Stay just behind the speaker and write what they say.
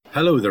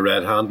Hello, the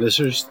Red Hand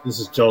listeners. This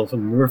is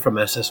Jonathan Moore from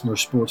SS Moore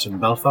Sports in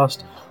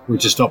Belfast. We're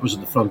just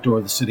opposite the front door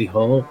of the City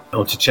Hall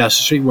onto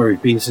Chester Street, where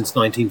we've been since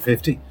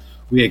 1950.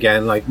 We,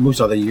 again, like most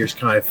other years,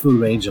 carry a full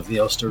range of the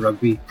Ulster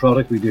Rugby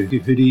product. We do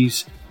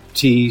hoodies,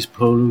 tees,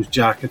 polos,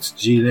 jackets,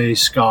 gilets,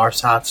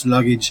 scarves, hats,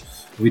 luggage.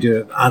 We do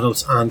it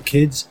adults and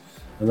kids,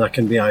 and that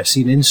can be either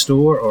seen in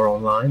store or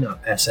online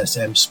at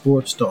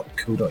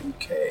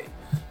ssmsports.co.uk.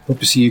 Hope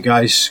to see you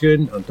guys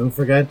soon, and don't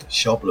forget,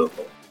 shop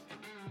local.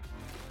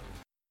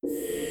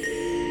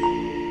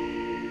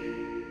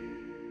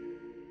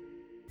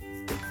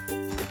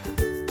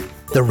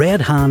 The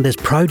Red Hand is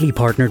proudly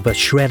partnered with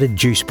Shredded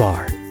Juice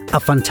Bar, a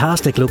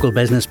fantastic local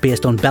business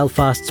based on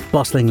Belfast's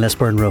bustling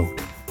Lisburn Road.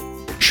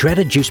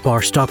 Shredded Juice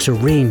Bar stocks a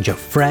range of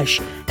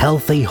fresh,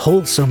 healthy,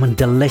 wholesome and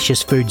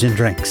delicious foods and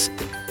drinks.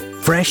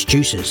 Fresh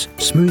juices,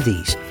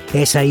 smoothies,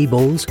 acai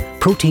bowls,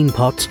 protein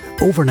pots,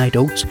 overnight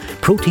oats,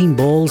 protein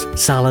balls,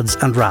 salads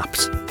and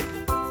wraps.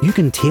 You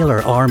can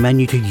tailor our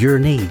menu to your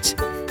needs.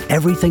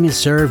 Everything is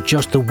served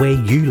just the way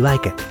you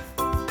like it.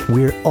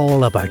 We're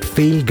all about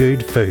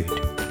feel-good food.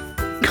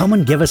 Come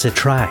and give us a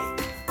try.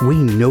 We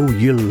know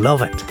you'll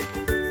love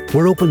it.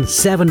 We're open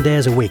 7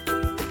 days a week.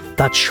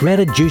 That's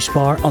Shredded Juice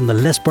Bar on the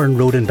Lisburn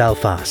Road in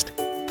Belfast.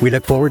 We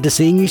look forward to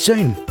seeing you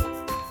soon.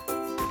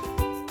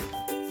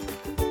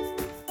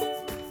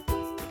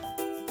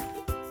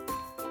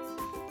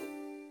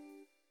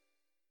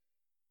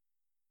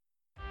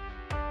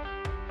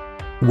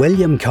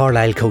 William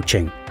Carlisle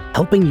Coaching,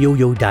 helping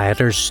yo-yo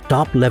dieters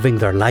stop living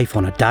their life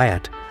on a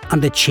diet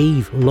and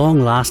achieve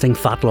long-lasting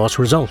fat loss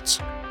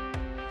results.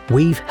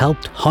 We've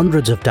helped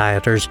hundreds of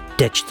dieters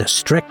ditch the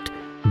strict,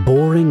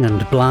 boring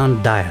and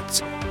bland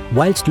diets,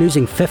 whilst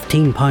losing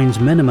 15 pounds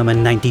minimum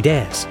in 90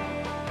 days.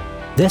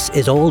 This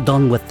is all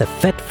done with the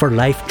Fit for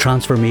Life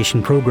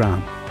Transformation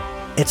Programme.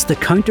 It's the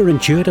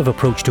counterintuitive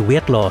approach to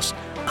weight loss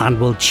and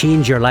will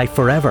change your life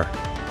forever.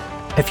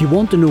 If you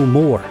want to know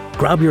more,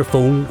 grab your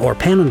phone or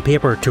pen and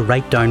paper to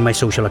write down my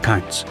social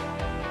accounts.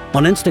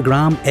 On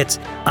Instagram, it's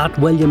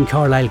 @William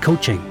Carlisle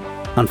Coaching.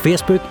 On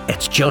Facebook,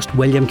 it's just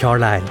William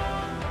Carlisle.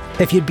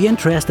 If you'd be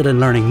interested in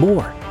learning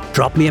more,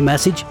 drop me a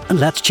message and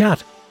let's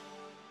chat.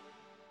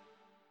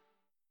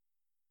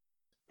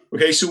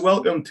 Okay, so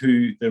welcome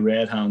to the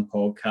Red Hand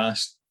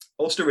podcast.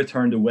 Ulster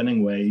returned to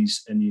winning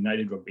ways in the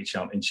United Rugby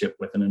Championship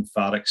with an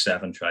emphatic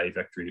 7-try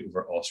victory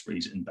over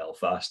Ospreys in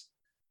Belfast.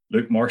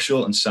 Luke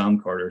Marshall and Sam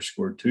Carter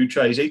scored 2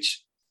 tries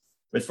each,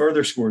 with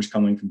further scores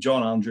coming from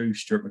John Andrew,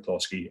 Stuart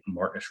McCloskey and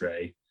Marcus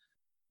Ray.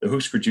 The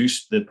hosts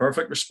produced the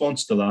perfect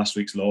response to last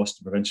week's loss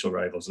to provincial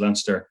rivals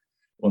Leinster,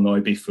 will now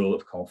be full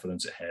of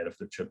confidence ahead of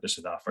their trip to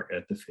South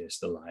Africa to face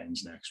the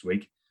Lions next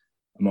week.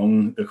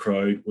 Among the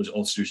crowd was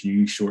Ulster's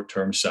new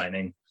short-term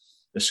signing,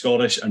 the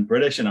Scottish and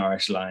British and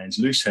Irish Lions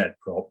loose head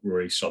prop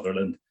Rory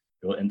Sutherland,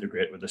 who will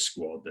integrate with the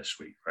squad this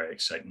week. Very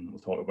exciting. We'll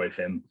talk about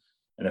him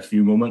in a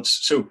few moments.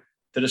 So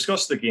to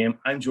discuss the game,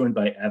 I'm joined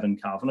by Evan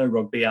Kavanagh,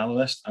 rugby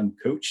analyst and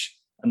coach,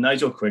 and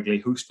Nigel Quigley,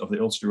 host of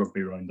the Ulster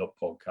Rugby Roundup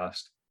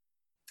podcast.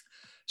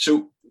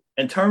 So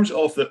in terms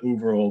of the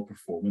overall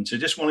performance, I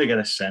just want to get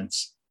a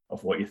sense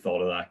of what you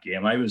thought of that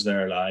game. I was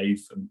there live.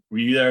 Were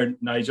you there,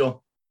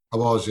 Nigel? I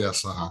was,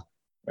 yes.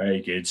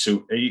 Very good.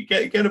 So you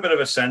get a bit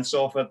of a sense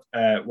of it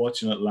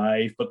watching it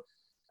live. But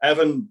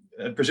Evan,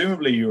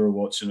 presumably you were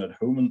watching at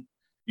home and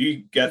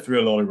you get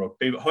through a lot of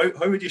rugby. But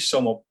how would you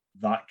sum up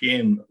that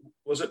game?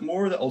 Was it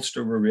more that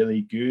Ulster were really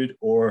good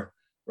or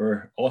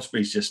were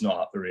Ospreys just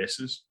not at the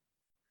races?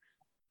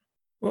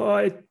 Well,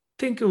 I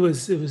think it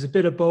was a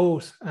bit of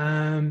both.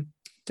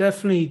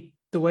 Definitely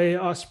the way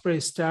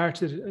Ospreys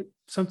started,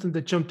 something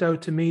that jumped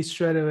out to me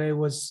straight away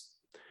was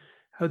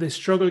how they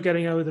struggled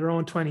getting out of their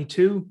own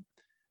 22,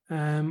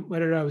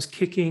 whether I was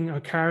kicking or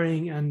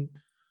carrying. And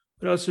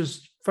with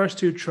Ulster's first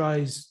 2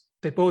 tries,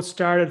 they both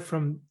started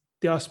from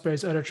the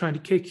Ospreys either trying to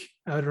kick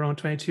out of their own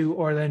 22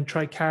 or then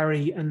try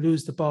carry and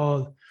lose the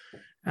ball.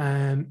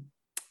 And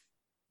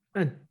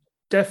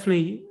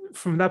definitely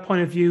from that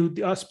point of view,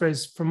 the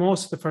Ospreys for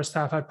most of the first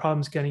half had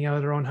problems getting out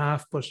of their own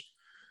half. But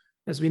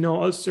as we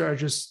know, Ulster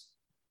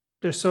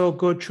they're so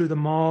good through the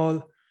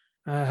maul,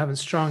 having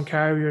strong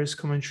carriers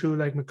coming through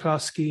like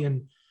McCloskey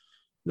and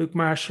Luke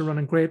Marshall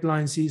running great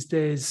lines these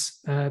days,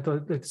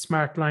 the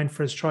smart line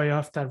for his try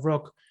off that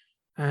ruck.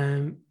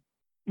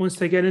 Once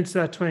they get into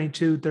that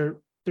 22,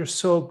 they're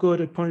so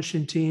good at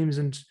punishing teams,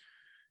 and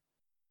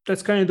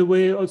that's kind of the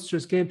way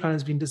Ulster's game plan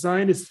has been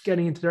designed, is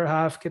getting into their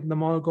half, getting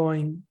them all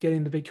going,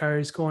 getting the big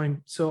carries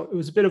going. So it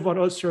was a bit of what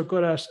Ulster are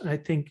good at, and I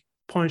think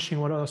punishing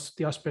what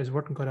the Ospreys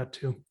weren't good at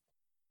too.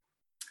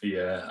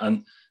 Yeah,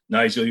 and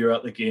Nigel, you're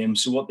at the game.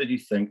 So what did you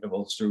think of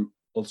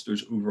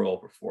Ulster's overall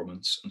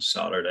performance on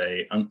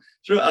Saturday? And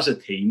sort of as a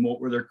team, what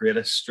were their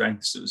greatest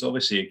strengths? It was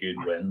obviously a good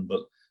win,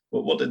 but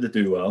what did they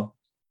do well?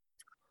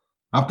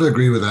 I have to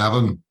agree with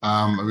Evan.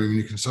 When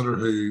you consider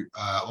who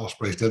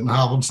Ospreys didn't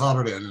have on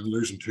Saturday, and then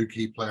losing 2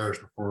 key players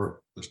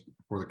before the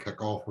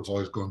kickoff was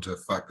always going to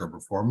affect their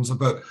performance a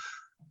bit.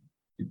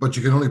 But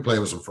you can only play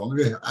what's in front of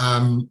you.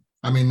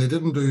 They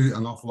didn't do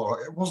an awful lot.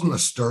 It wasn't a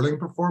sterling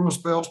performance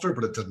by Ulster,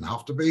 but it didn't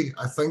have to be,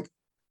 I think.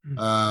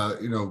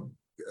 You know,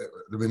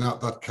 I mean,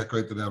 that kick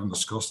out that Evan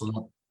discussed, and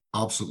that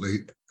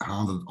absolutely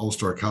handed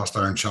Ulster a cast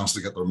iron chance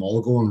to get their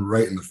maul going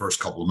right in the first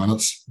couple of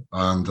minutes,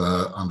 and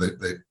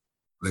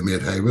they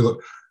made hay with it,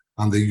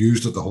 and they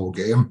used it the whole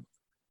game.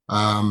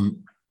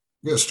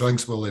 Yeah,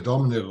 strengths, well, they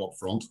dominated up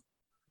front,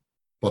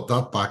 but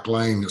that back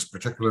line is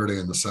particularly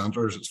in the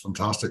centres. It's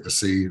fantastic to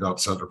see that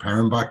centre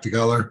pairing back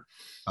together.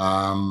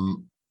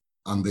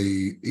 And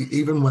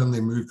even when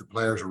they moved the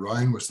players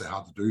around, which they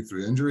had to do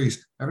through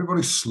injuries,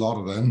 everybody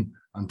slotted in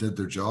and did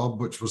their job,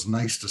 which was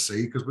nice to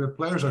see because we had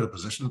players out of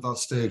position at that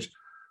stage.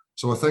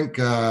 So I think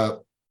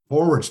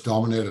forwards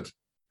dominated.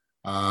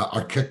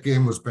 Our kick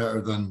game was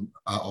better than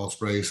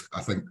Ospreys.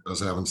 I think,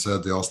 as Evan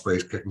said, the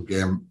Ospreys kicking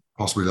game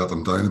possibly let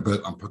them down a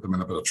bit and put them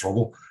in a bit of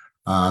trouble.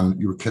 And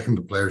you were kicking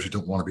the players you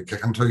don't want to be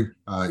kicking to.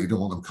 You don't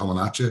want them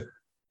coming at you.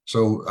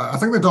 So I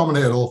think they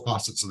dominated all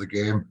facets of the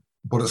game,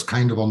 but it's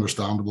kind of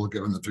understandable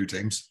given the two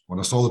teams. When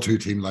I saw the two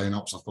team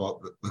lineups, I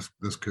thought that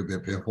this could be a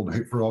painful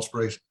night for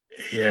Ospreys.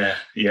 Yeah,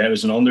 it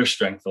was an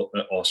understrength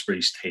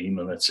Ospreys team,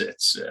 and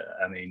it's.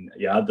 I mean,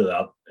 you add to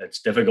that,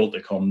 it's difficult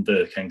to come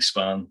to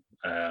Kingspan.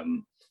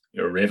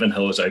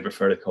 Ravenhill, as I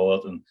prefer to call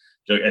it, and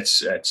look,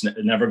 it's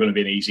never going to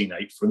be an easy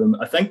night for them.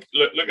 I think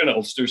looking at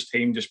Ulster's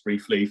team just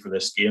briefly for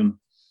this game,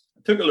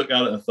 I took a look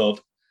at it and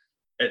thought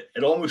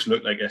it almost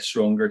looked like a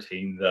stronger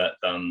team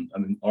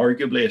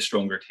arguably a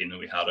stronger team than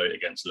we had out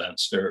against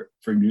Leinster.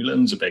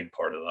 Vermeulen's a big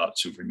part of that.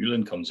 So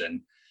Vermeulen comes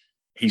in.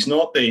 He's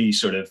not the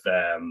sort of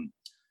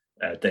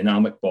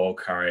dynamic ball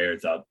carrier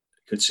that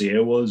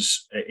Coetzee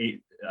was,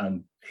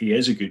 and he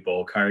is a good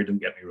ball carrier, don't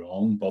get me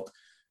wrong, but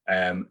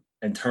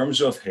in terms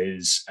of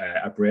his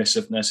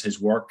abrasiveness, his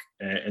work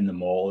in the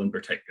maul in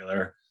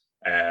particular,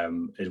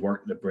 his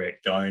work at the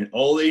breakdown,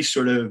 all these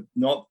sort of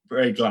not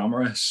very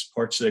glamorous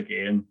parts of the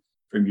game,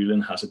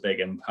 Vermeulen has a big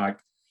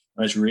impact,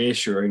 and it's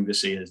reassuring to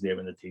see his name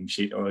in the team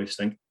sheet. I always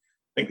think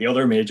the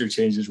other major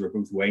changes were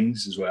both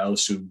wings as well,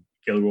 so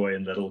Gilroy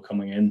and Little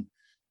coming in.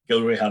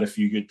 Gilroy had a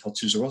few good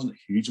touches. There wasn't a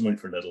huge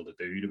amount for Little to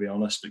do, to be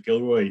honest, but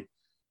Gilroy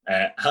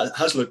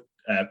has looked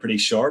pretty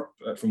sharp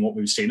from what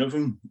we've seen of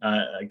him.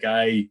 A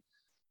guy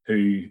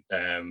who,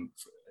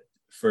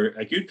 for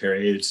a good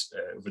period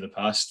over the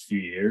past few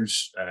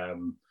years,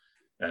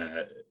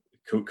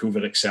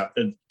 COVID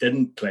accepted,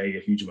 didn't play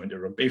a huge amount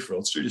of rugby for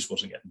Ulster, just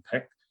wasn't getting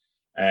picked.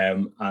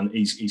 And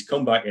he's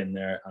come back in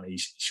there and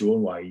he's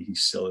shown why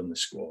he's still in the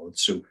squad.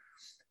 So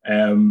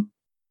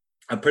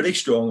a pretty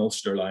strong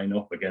Ulster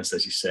lineup against,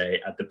 as you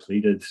say, a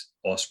depleted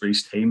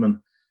Ospreys team. And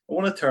I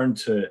want to turn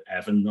to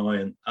Evan now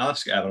and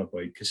ask Evan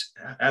about, because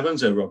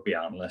Evan's a rugby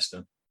analyst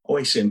and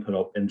always see him put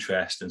up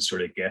interesting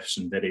sort of GIFs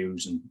and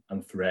videos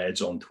and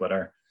threads on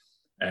Twitter,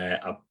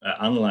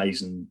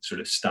 analysing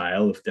sort of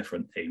style of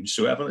different teams.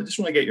 So Evan, I just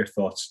want to get your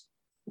thoughts.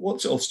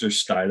 What's Ulster's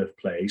style of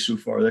play so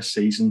far this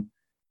season?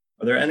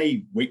 Are there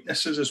any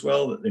weaknesses as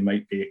well that they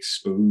might be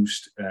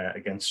exposed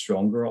against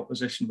stronger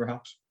opposition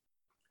perhaps?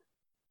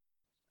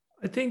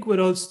 I think with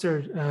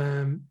Ulster,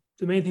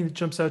 the main thing that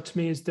jumps out to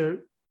me is they're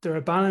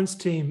a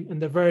balanced team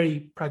and they're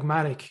very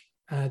pragmatic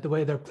the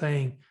way they're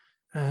playing.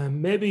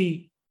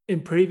 Maybe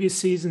in previous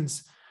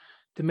seasons,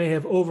 they may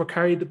have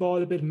overcarried the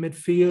ball a bit in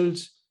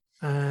midfield,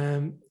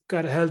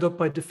 got held up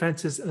by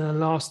defences and then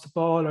lost the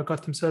ball or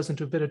got themselves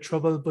into a bit of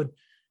trouble. But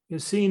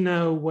you'll see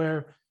now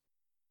where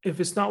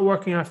if it's not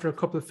working after a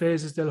couple of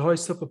phases, they'll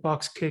hoist up a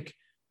box kick,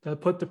 they'll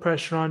put the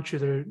pressure on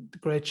through the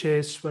great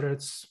chase, whether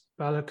it's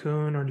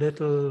Balakoon or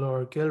Little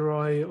or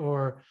Gilroy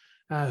or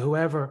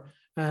whoever,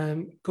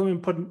 go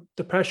and put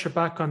the pressure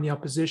back on the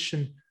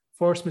opposition,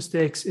 force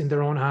mistakes in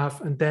their own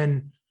half, and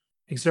then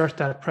exert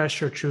that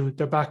pressure through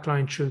their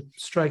backline, through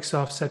strikes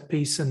off set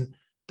piece and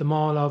the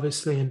maul,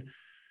 obviously. And,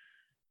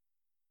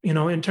 you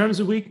know, in terms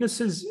of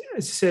weaknesses,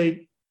 as you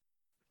say,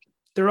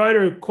 they're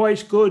either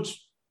quite good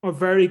or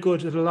very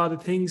good at a lot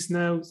of things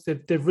now.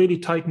 They've really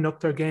tightened up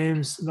their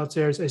games in lots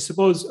of areas. I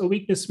suppose a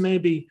weakness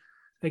maybe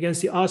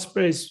against the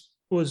Ospreys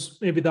was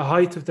maybe the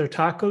height of their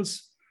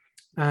tackles.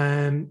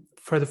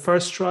 For the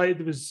first try,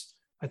 there was,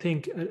 I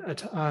think,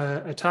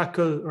 a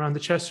tackle around the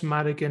chest from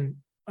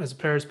Madigan as the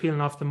players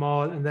peeling off the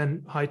maul, and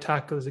then high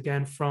tackles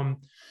again from,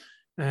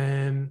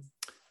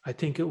 I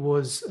think it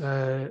was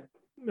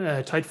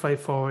tight five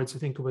forwards. I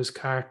think it was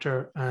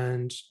Carter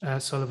and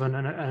Sullivan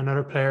and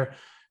another player.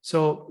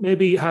 So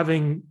maybe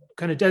having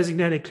kind of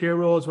designated clear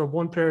roles where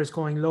one player is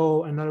going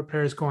low and another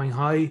player is going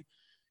high.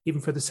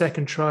 Even for the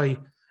second try,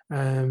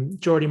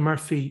 Jordy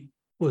Murphy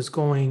was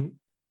going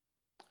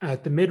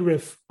at the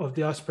midriff of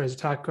the Ospreys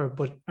attacker,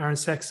 but Aaron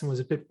Sexton was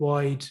a bit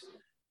wide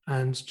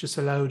and just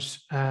allowed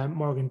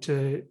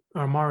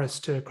Morris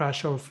to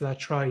crash over for that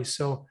try.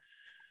 So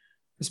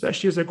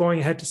especially as they're going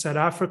ahead to South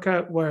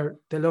Africa, where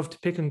they love to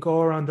pick and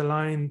go around the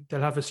line,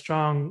 they'll have a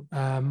strong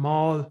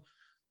maul.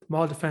 The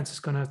maul defense is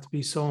going to have to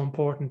be so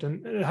important.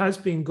 And it has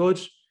been good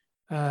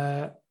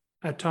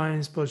at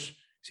times, but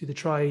see the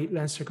try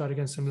Leinster got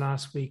against them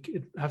last week,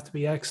 it'd have to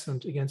be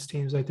excellent against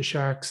teams like the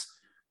Sharks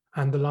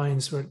and the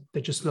Lions, where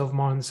they just love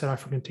more than the South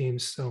African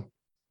teams. So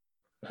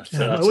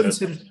I wouldn't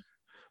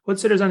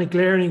say there's any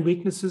glaring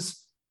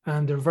weaknesses.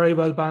 and they're a very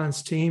well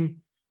balanced team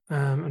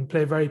and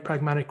play very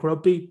pragmatic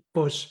rugby.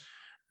 But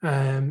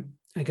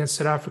against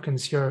South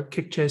Africans, your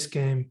kick chase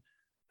game,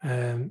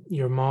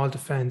 your maul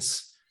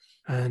defence,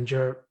 and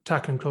your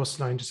tackling close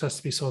to line just has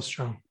to be so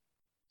strong.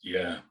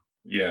 Yeah.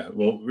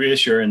 Well,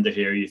 reassuring to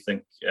hear you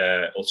think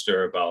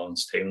Ulster are a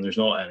balanced team. There's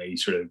not any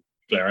sort of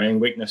glaring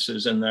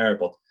weaknesses in there,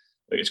 but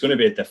it's going to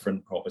be a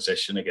different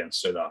proposition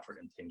against South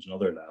African teams,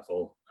 another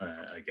level,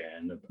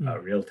 again, a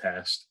real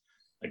test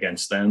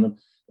against them. And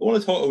I want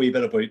to talk a wee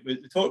bit about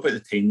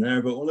the team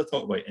there, but I want to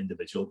talk about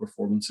individual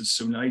performances.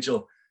 So,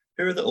 Nigel,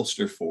 who are the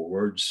Ulster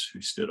forwards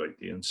who stood out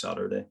to you on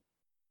Saturday?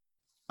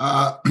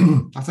 I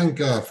think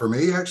for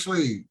me,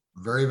 actually,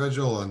 very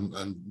visual and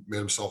made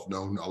himself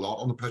known a lot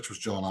on the pitch was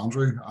John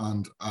Andrew.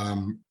 And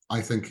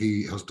I think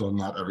he has done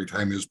that every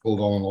time he's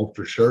pulled on an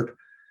Ulster shirt.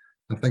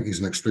 I think he's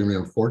an extremely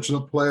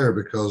unfortunate player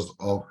because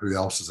of who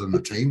else is in the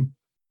team.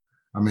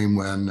 I mean,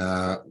 when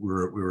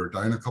we were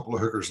down a couple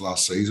of hookers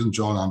last season,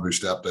 John Andrew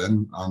stepped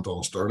in and done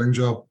a sterling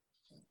job.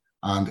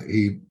 And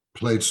he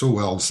played so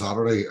well on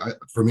Saturday.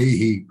 For me,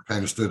 he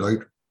kind of stood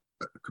out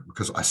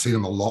because I seen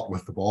him a lot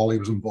with the ball. He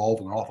was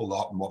involved an awful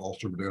lot in what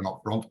Ulster were doing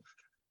up front.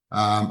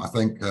 I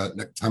think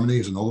Nick Timoney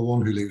is another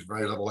one who leaves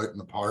very little out in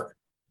the park.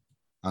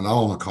 And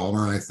Alan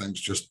O'Connor, I think,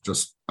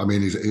 I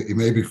mean, he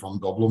may be from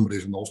Dublin, but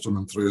he's an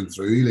Ulsterman through and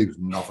through. He leaves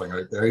nothing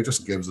out there. He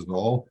just gives it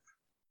all.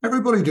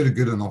 Everybody did a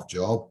good enough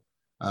job.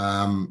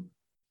 Dwayne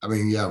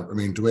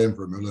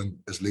Vermeulen,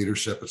 his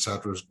leadership,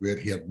 etc., is great.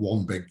 He had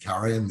one big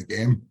carry in the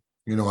game,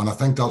 and I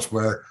think that's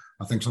where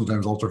I think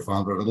sometimes Ulster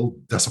fans are a little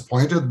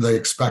disappointed. They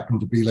expect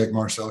him to be like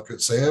Marcel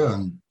Coetzee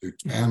and do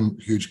 10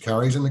 huge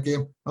carries in the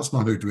game. That's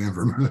not who Dwayne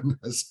Vermeulen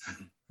is.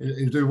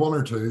 He'll do one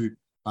or two,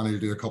 and he'll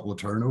do a couple of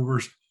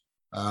turnovers.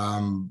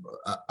 And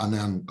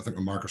then I think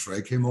when Marcus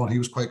Ray came on, he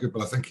was quite good,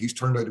 but I think he's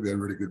turned out to be a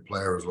really good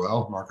player as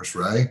well, Marcus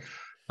Ray.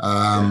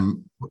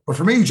 But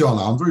for me, John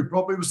Andrew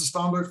probably was the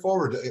standout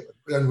forward.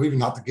 And we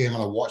even had the game,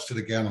 and I watched it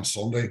again on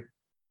Sunday,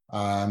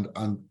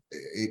 and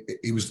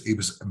he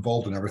was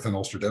involved in everything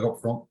Ulster did up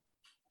front.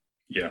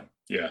 Yeah.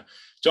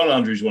 John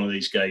Andrew's one of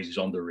these guys who's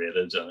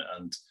underrated,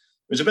 and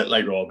it was a bit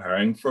like Rob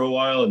Herring for a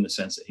while in the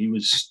sense that he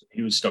was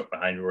stuck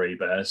behind Rory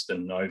Best,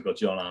 and now we've got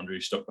John Andrew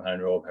stuck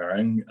behind Rob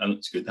Herring, and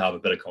it's good to have a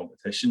bit of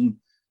competition.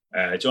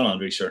 John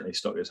Andrew certainly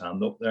stuck his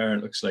hand up there.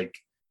 It looks like,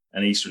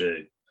 and he sort of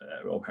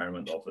Rob Herring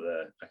went off with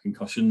a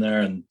concussion there,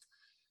 and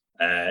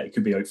it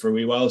could be out for a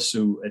wee while.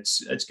 So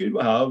it's good to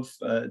have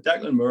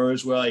Declan Moore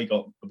as well. He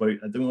got about,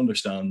 I don't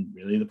understand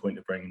really the point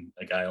of bringing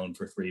a guy on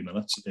for 3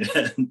 minutes, but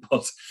I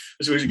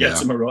suppose it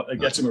gets him a run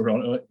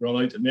out,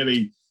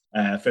 maybe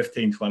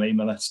 15, 20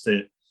 minutes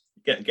to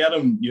get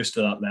him used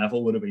to that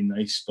level would have been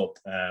nice. But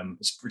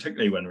it's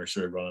particularly when we're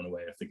sort of running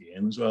away with the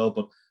game as well.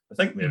 But I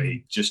think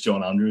maybe just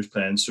John Andrew was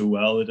playing so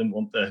well, they didn't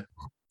want to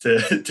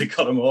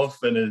cut him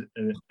off in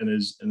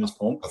his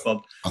pump.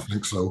 But I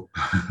think so.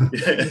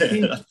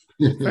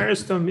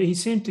 First, he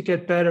seemed to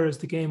get better as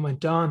the game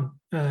went on.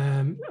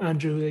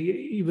 Andrew,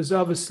 he was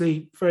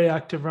obviously very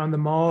active around the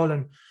maul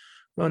and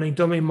running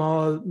dummy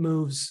maul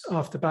moves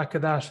off the back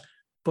of that,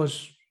 but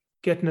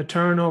getting a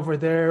turnover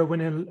there,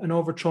 winning an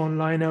overthrown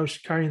line out,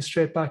 carrying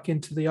straight back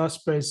into the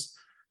Ospreys.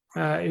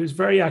 He was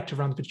very active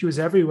around, but he was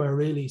everywhere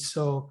really.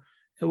 So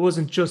it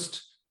wasn't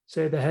just,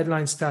 say, the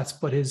headline stats,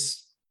 but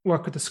his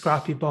work with the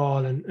scrappy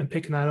ball and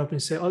picking that up.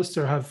 And say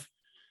Ulster have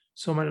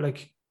so many,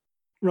 like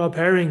Rob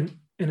Herring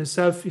in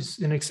himself, he's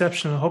an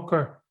exceptional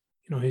hooker.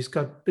 He's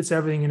got bits of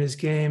everything in his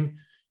game.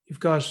 You've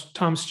got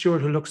Tom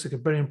Stewart, who looks like a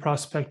brilliant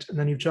prospect, and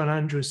then you've John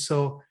Andrews.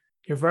 So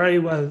you're very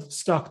well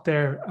stocked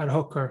there at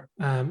hooker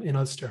in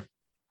Ulster.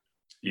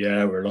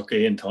 Yeah, we're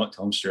lucky. And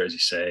Tom Stewart, as you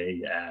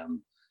say,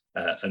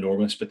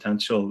 enormous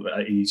potential.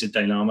 He's a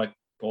dynamic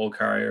ball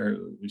carrier.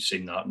 We've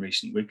seen that in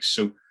recent weeks.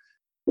 So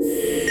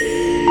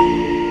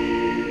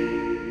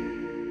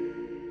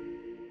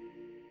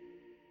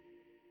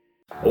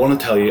I want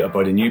to tell you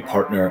about a new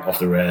partner of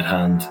the Red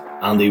Hand,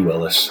 Andy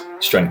Willis,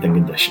 Strength and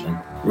Conditioning.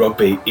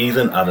 Rugby,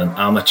 even at an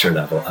amateur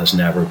level, has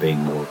never been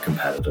more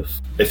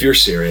competitive. If you're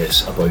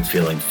serious about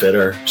feeling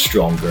fitter,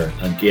 stronger,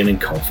 and gaining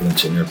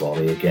confidence in your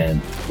body again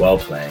while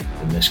playing,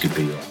 then this could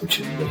be your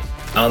opportunity.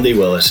 Andy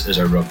Willis is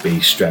a rugby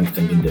strength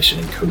and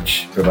conditioning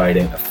coach,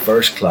 providing a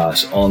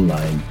first-class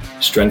online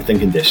strength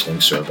and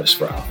conditioning service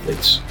for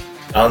athletes.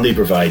 Andy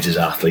provides his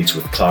athletes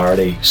with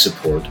clarity,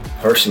 support,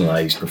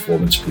 personalised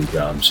performance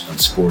programmes and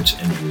sports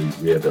injury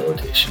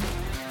rehabilitation.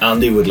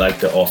 Andy would like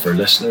to offer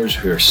listeners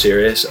who are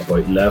serious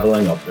about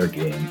levelling up their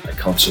game a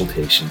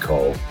consultation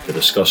call to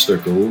discuss their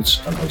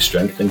goals and how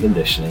strength and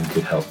conditioning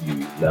could help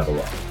you level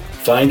up.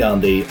 Find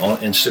Andy on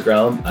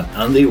Instagram at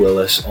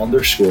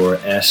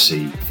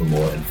AndyWillis_SC for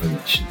more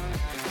information.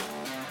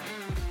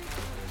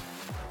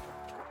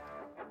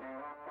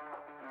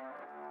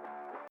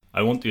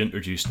 I want to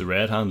introduce the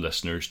Red Hand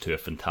listeners to a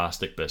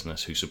fantastic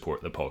business who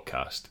support the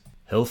podcast.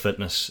 Hill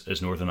Fitness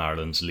is Northern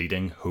Ireland's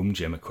leading home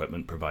gym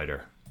equipment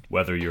provider.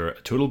 Whether you're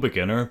a total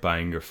beginner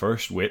buying your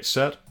first weight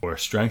set or a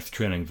strength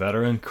training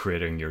veteran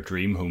creating your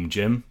dream home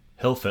gym,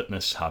 Hill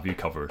Fitness have you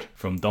covered.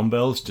 From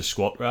dumbbells to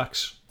squat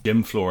racks,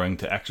 gym flooring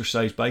to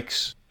exercise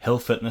bikes, Hill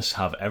Fitness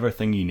have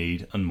everything you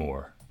need and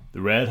more.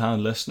 The Red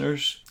Hand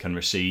listeners can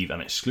receive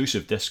an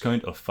exclusive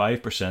discount of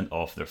 5%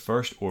 off their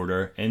first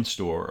order in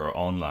store or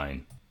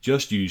online.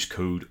 Just use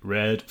code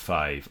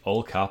RED5,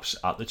 all caps,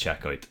 at the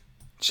checkout.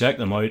 Check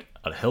them out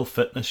at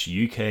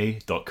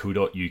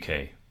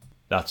hillfitnessuk.co.uk.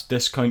 That's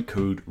discount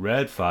code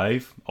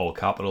RED5, all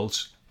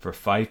capitals, for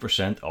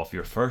 5% off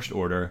your first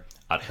order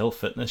at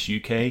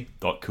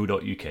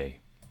hillfitnessuk.co.uk.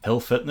 Hill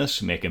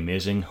Fitness make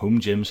amazing home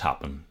gyms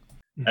happen.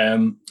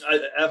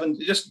 Evan,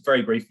 just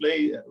very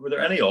briefly, were there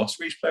any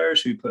Ospreys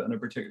players who put in a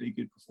particularly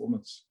good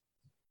performance?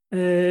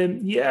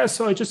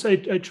 So I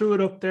threw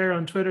it up there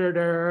on Twitter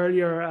there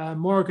earlier.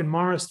 Morgan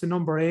Morris, the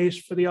number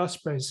 8 for the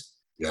Ospreys.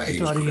 Yeah, I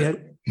thought he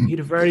had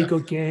a very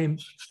good game.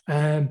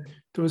 There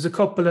was a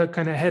couple of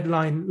kind of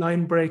headline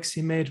line breaks.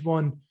 He made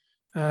one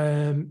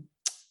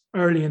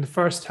early in the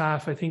first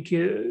half. I think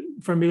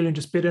Vermeulen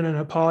just bit in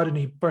a pod and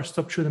he burst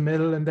up through the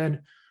middle and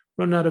then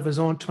run out of his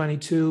own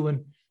 22,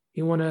 and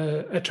he won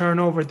a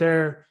turnover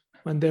there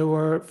when they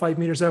were 5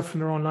 meters out from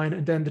their own line,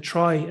 and then the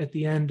try at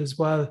the end as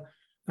well.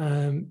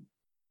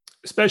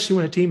 Especially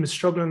when a team is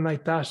struggling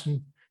like that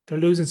and they're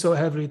losing so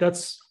heavily,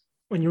 that's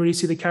when you really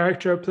see the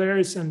character of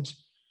players, and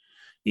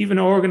even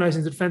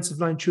organising the defensive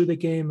line through the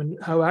game and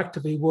how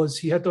active he was.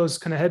 He had those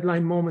kind of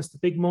headline moments, the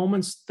big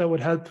moments that would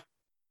help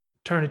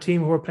turn a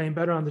team who were playing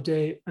better on the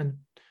day, and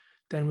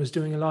then was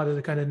doing a lot of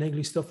the kind of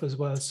niggly stuff as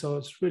well. So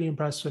it's really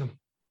impressed with him.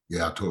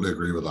 Yeah, I totally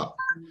agree with that.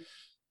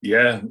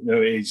 Yeah,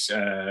 no, he's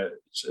so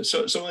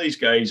some of these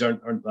guys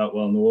aren't that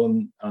well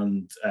known,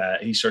 and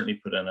he certainly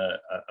put in a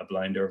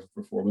blinder of a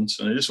performance.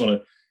 And I just want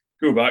to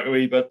go back a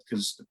wee bit,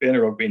 because being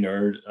a rugby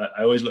nerd,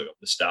 I always look up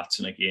the stats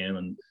in a game,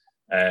 and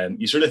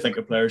you sort of think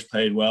a player's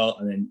played well,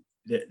 and then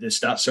the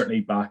stats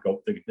certainly back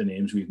up the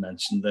names we've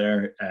mentioned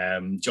there.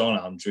 John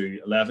Andrew,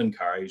 11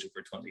 carries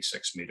over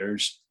 26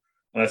 meters,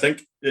 and I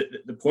think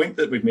the point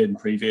that we've made in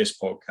previous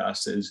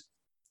podcasts is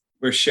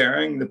we're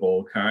sharing the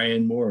ball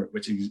carrying more,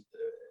 which is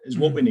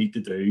what we need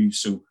to do.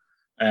 So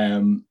I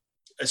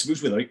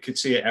suppose without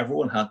Coetzee,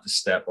 everyone had to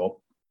step up,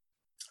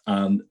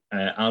 and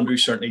Andrew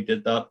certainly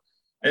did that.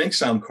 I think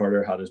Sam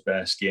Carter had his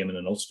best game in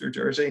an Ulster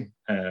jersey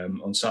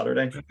on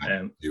Saturday.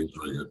 He was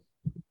very good.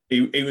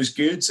 He was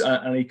good,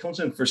 and he comes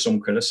in for some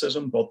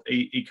criticism, but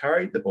he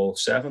carried the ball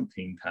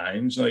 17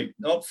 times. Now,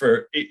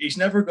 he's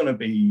never going to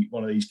be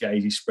one of these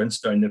guys who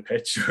sprints down the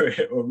pitch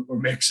or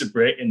makes a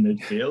break in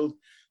midfield,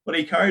 but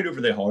he carried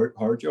over the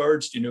hard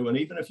yards, and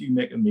even if you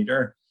make a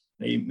meter,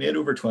 he made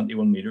over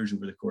 21 metres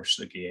over the course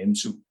of the game.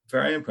 So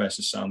very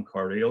impressive, Sam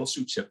Carter. He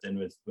also chipped in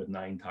with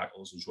 9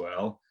 tackles as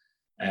well.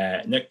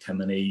 Nick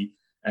Timoney,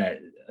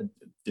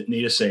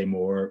 need to say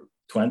more,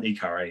 20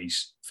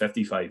 carries,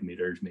 55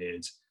 metres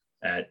made.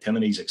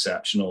 Timoney's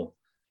exceptional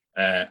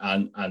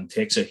and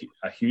takes a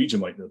huge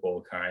amount of the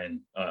ball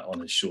carrying on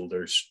his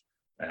shoulders.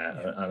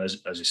 And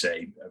as you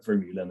say,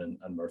 Vermeulen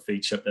and Murphy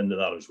chipped into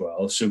that as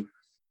well. So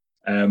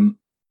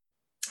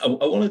I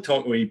want to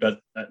talk a wee bit.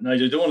 Now, I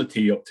don't want to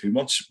tee up too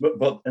much,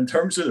 but in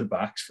terms of the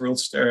backs for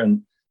Ulster,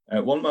 and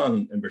one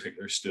man in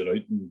particular stood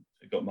out and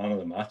got man of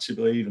the match, I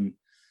believe, and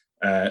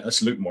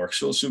that's Luke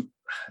Marshall. So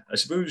I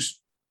suppose,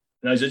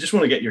 now I just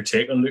want to get your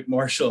take on Luke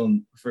Marshall,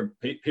 and for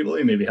people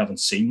who maybe haven't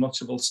seen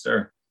much of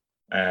Ulster,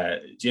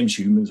 James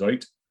Hume's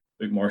out,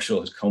 Luke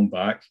Marshall has come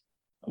back.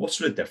 What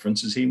sort of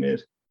difference has he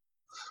made?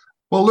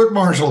 Well, Luke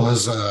Marshall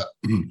has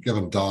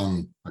given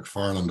Don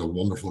McFarland a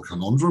wonderful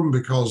conundrum,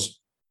 because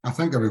I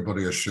think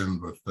everybody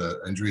assumed with the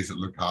injuries that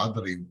Luke had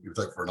that he was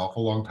out for an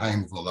awful long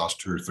time for the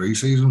last 2 or 3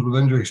 seasons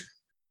with injuries.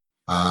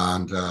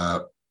 And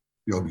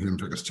young Hume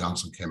took his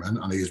chance and came in,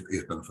 and he's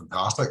been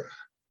fantastic.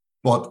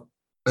 But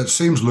it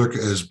seems Luke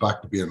is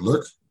back to being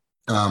Luke,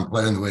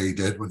 playing the way he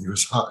did when he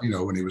was at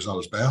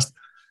his best.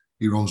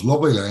 He runs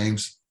lovely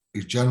lanes.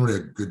 He's generally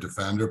a good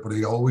defender, but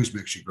he always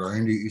makes you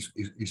ground.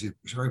 He's a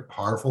very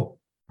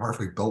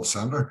powerfully built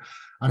centre,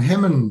 and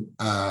him and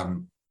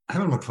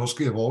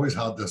McCluskey have always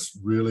had this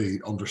really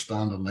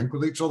understanding link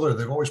with each other.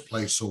 They've always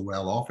played so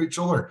well off each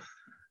other.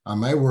 And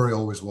my worry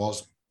always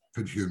was,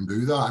 could Hume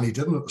do that? And he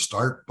didn't at the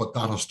start, but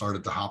that has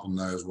started to happen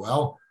now as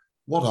well.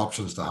 What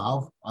options to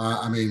have?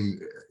 I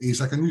mean, he's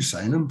like a new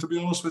signing, to be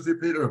honest with you,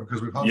 Peter,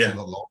 because we've had him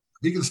a lot.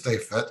 He can stay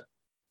fit,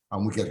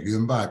 and we get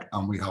Hume back,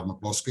 and we have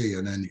McCluskey,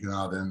 and then you can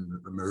add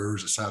in the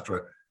Moores,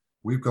 etc.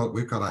 We've got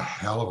a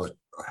hell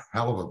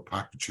of a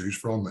pack to choose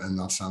from in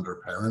that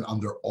centre pairing,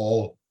 and they're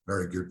all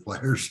very good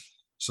players.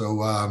 So,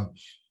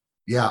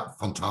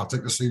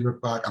 fantastic to see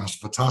Luke back, and it's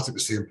fantastic to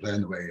see him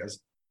playing the way he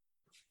is.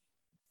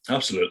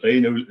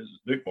 Absolutely.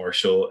 Luke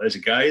Marshall is a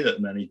guy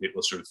that many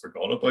people sort of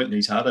forgot about, and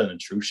he's had an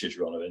atrocious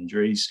run of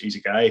injuries. He's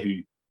a guy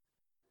who,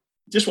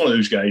 just one of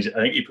those guys,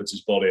 I think he puts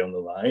his body on the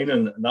line,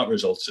 and that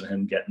results in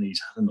him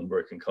he's had a number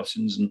of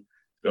concussions. And to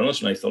be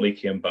honest, when I thought he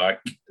came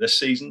back this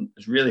season, I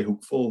was really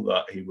hopeful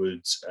that he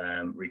would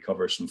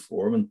recover some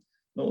form. And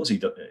not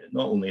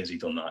only has he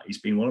done that, he's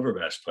been one of our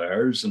best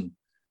players, and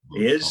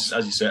he is,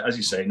 as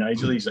you say,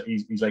 Nigel. He's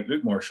like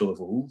Luke Marshall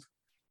of old,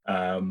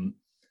 and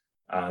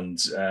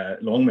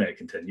long may it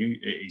continue.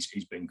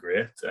 He's been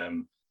great.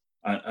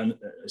 And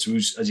I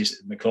suppose, as you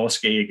said,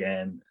 McCloskey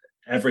again,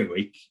 every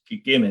week,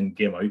 game in,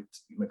 game out,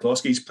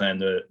 McCloskey's playing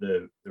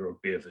the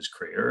rugby of his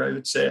career, I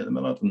would say, at the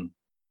minute. And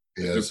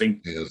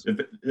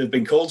there've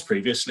been calls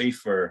previously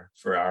for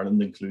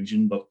Ireland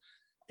inclusion, but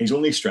he's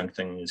only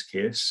strengthening his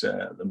case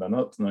at the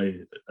minute. Now,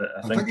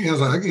 I think he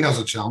has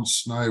a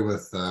chance now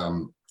with.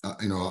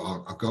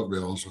 I've got to be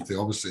honest with you.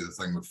 Obviously, the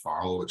thing with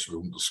Farrell, which we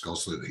won't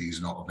discuss, that he's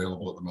not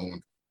available at the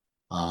moment,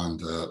 and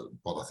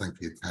but I think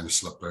he kind of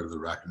slipped out of the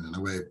reckoning.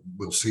 Anyway,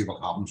 we'll see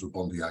what happens with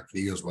Bundy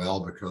Aki as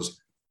well, because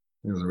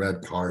the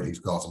red card, he's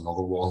got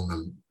another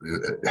one,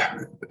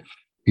 and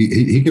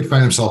he could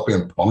find himself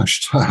being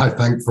punished, I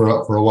think, for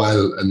a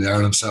while in the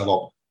Ireland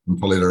setup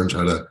until he learns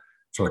how to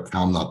sort of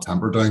calm that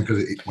temper down,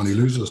 because when he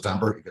loses his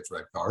temper, he gets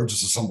red cards.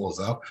 It's as simple as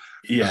that.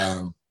 Yeah.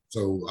 And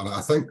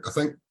I think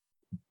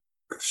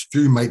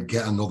Stu might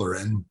get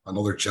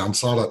another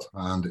chance at it,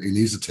 and he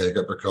needs to take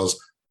it, because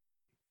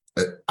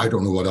I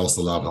don't know what else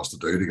the lad has to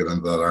do to get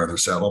into that Ireland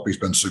setup. He's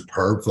been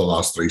superb for the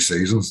last 3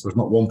 seasons. There's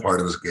not one part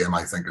of his game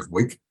I think is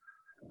weak,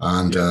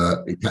 and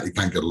he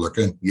can't get a look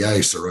in. Yeah,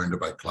 he's surrounded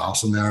by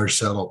class in the Irish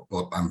setup,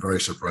 but I'm very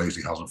surprised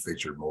he hasn't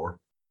featured more.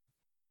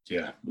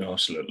 Yeah, no,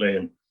 absolutely.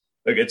 And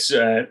look,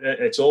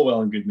 it's all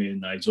well and good, me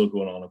and Nigel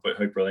going on about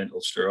how brilliant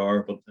Ulster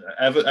are, but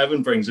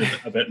Evan brings it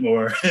a bit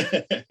more,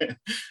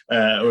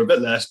 or a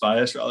bit less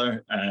bias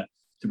rather,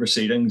 to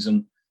proceedings.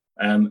 And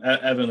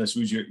Evan, I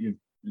suppose you've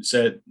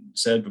said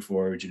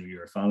before,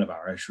 you're a fan of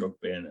Irish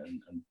rugby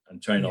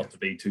and try not to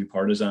be too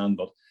partisan,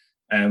 but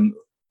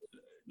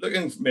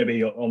looking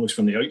maybe almost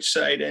from the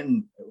outside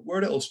in,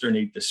 where do Ulster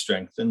need to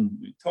strengthen?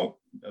 We talk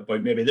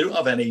about maybe they don't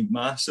have any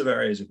massive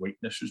areas of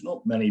weakness. There's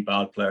not many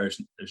bad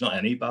players. There's not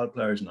any bad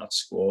players in that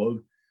squad.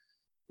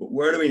 But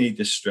where do we need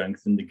to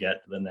strengthen to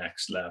get to the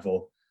next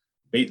level?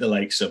 Beat the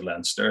likes of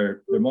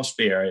Leinster. There must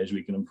be areas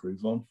we can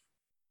improve on.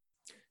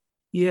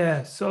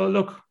 Yeah. So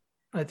look,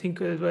 I think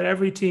with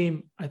every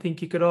team, I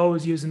think you could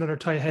always use another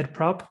tight head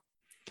prop.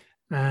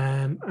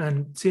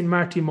 And seeing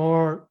Marty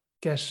Moore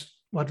get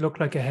what looked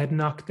like a head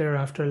knock there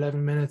after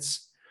 11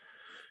 minutes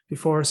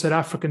before a South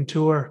African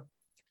tour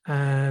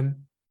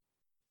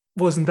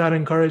wasn't that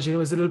encouraging. It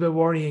was a little bit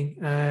worrying.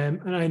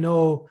 And I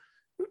know,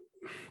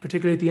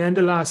 particularly at the end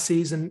of last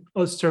season,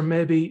 Ulster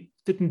maybe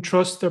didn't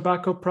trust their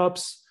backup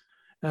props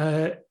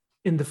in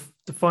the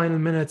final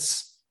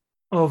minutes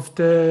of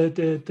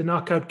the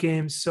knockout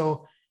games.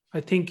 So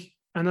I think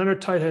another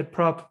tight head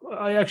prop,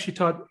 I actually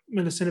thought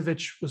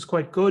Milicinovic was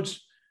quite good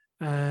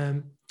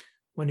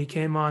when he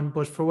came on,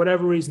 but for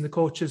whatever reason, the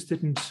coaches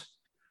didn't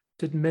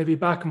maybe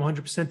back him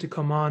 100% to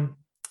come on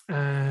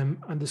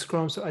and the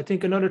scrum. So I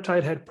think another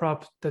tight head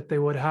prop that they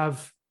would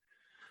have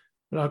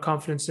a lot of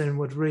confidence in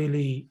would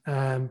really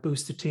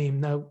boost the team.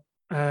 Now,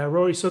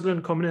 Rory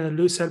Sutherland coming in a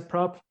loose head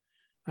prop,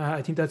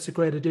 I think that's a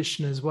great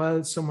addition as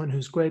well. Someone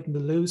who's great in the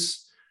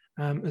loose,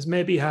 has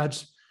maybe had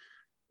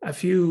a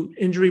few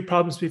injury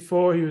problems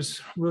before. He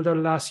was ruled out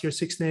of last year's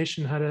Six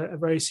Nations, had a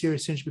very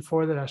serious injury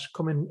before that,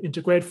 coming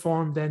into great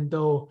form then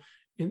though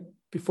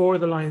before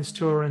the Lions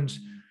tour, and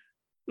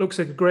looks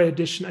like a great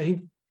addition. I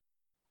think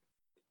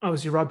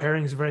obviously Rob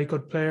Herring is a very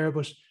good player,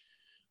 but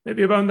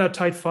maybe around that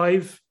tight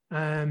five,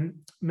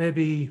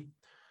 maybe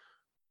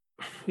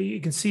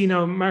you can see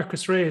now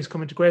Marcus Ray is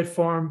coming to great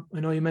form. I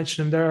know you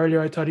mentioned him there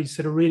earlier. I thought he's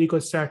had a really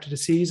good start to the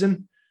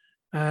season.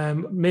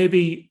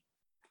 Maybe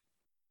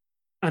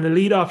an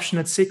elite option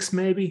at 6,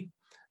 maybe.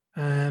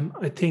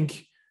 I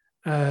think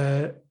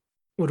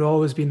would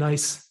always be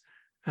nice.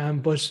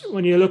 But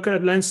when you look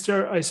at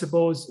Leinster, I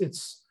suppose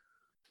it's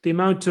the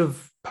amount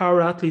of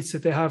power athletes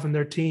that they have in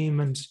their team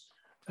and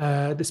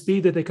the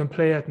speed that they can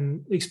play at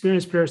and the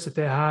experienced players that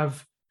they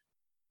have.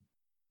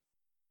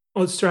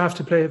 Ulster have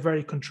to play a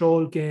very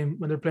controlled game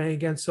when they're playing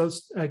against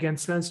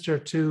Leinster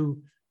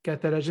to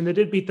get that edge. And they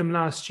did beat them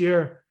last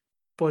year,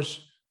 but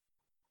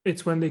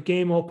it's when the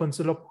game opens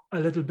it up a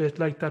little bit,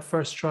 like that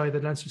first try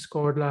that Leinster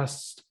scored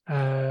last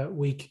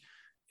week,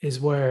 is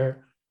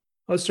where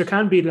Ulster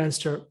can beat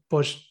Leinster,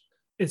 but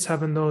it's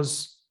having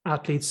those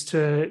athletes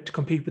to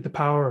compete with the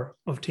power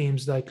of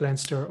teams like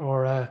Leinster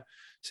or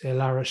say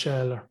La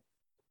Rochelle or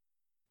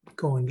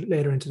going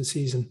later into the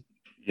season.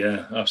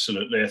 Yeah,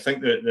 absolutely. I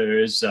think that there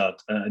is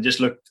that. I just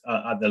looked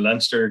at the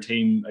Leinster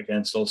team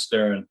against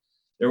Ulster, and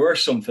there were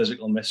some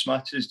physical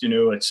mismatches.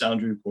 It's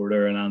Andrew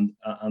Porter and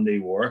Andy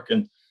Warwick,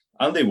 and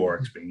Andy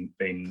Warwick's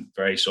been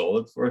very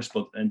solid for us.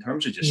 But in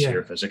terms of just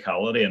sheer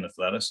physicality and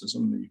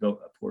athleticism, you've got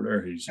a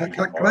Porter who's.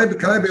 Can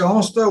I be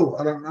honest though?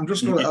 And I'm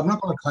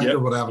not going to counter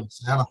what Evan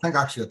said. I think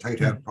actually a tight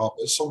head prop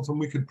is something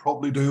we could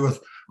probably do with.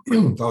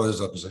 That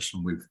is a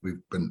position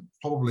we've been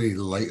probably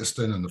lightest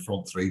in the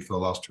front three for the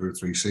last 2 or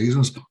 3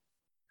 seasons.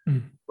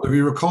 But if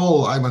you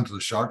recall, I went to the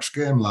Sharks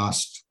game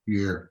last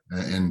year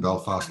in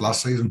Belfast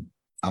last season,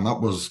 and that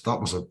was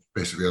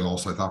basically an all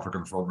South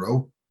African front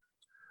row,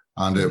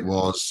 and it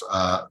was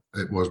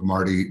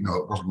Marty. No,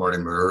 it wasn't Marty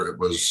Moore. It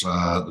was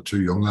the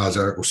 2 young lads,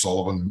 Eric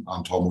O'Sullivan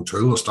and Tom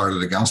O'Toole, who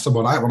started against them.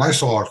 But when I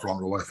saw our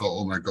front row, I thought,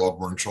 oh my God,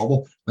 we're in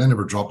trouble. They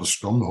never dropped a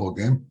scrum the whole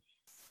game.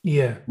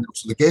 Yeah.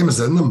 So the game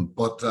is in them,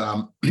 but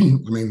I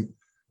mean,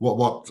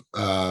 what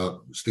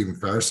Stephen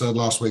Ferris said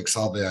last week,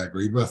 sadly, I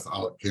agreed with,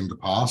 and it came to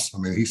pass. I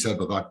mean, he said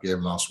with that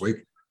game last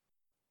week,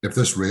 if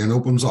this rain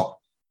opens up,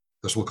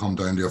 this will come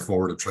down to a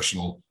forward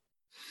attritional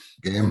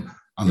game,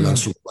 and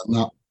Leinster will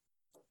win that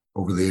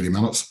over the 80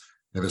 minutes.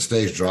 If it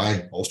stays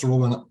dry, Ulster will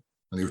win it.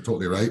 And he was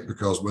totally right,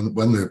 because when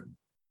the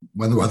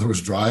weather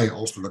was dry,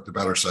 Ulster looked the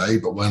better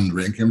side, but when the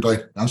rain came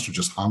down, Leinster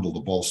just handled the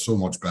ball so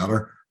much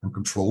better and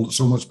controlled it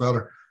so much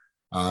better.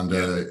 And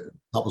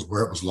that was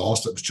where it was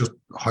lost. It was just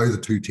how the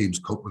two teams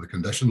cope with the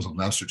conditions, and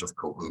Leinster just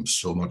coped with them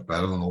so much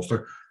better than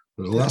Ulster.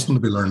 There's a lesson to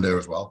be learned there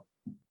as well.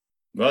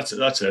 Well,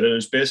 that's it.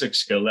 There's basic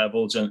skill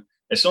levels, and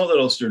it's not that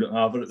Ulster don't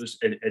have it.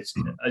 It's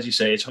as you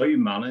say, it's how you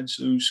manage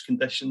those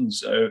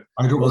conditions. I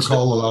don't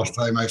recall the last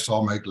time I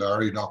saw Mike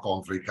Lowry knock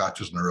on 3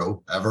 catches in a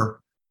row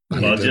ever.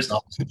 Well,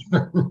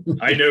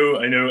 I know,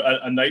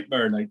 a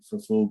nightmare night for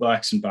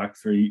fullbacks and back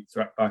three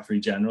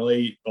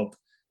generally. But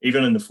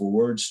even in the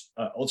forwards,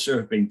 Ulster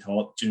have been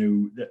taught,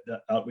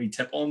 that we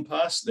tip on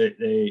pass.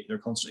 They're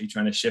constantly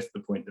trying to shift the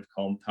point of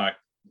contact,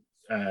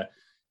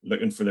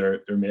 looking for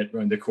their mate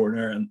around the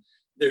corner, and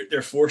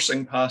they're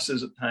forcing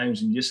passes at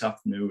times. And you just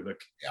have to know,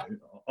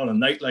 on a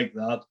night like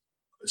that,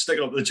 stick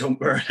it up the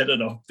jumper, hit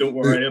it up. Don't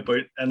worry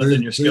about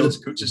anything your skills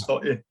coach has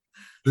taught you.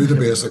 Do the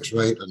basics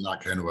right in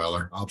that kind of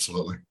weather.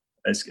 Absolutely.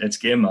 It's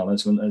game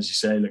management, as you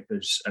say. Like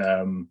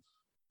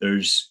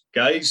there's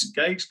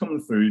guys coming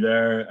through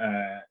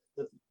there.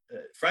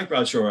 Frank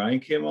Bradshaw Ryan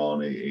came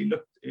on. He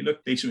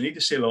looked decent. We need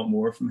to see a lot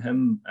more from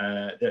him.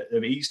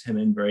 They've eased him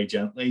in very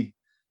gently,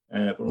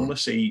 but I want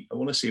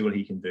to see what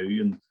he can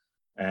do.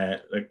 And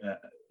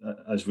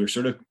as we're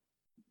sort of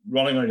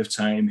running out of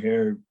time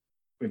here,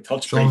 we've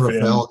touched. Sean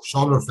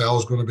Raffel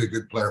is going to be a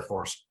good player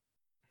for us.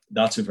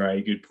 That's a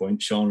very good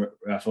point, Sean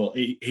Raffel.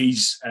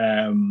 He's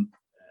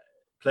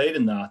played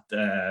in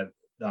that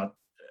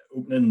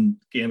opening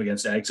game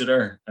against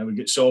Exeter, and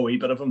we saw a wee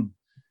bit of him.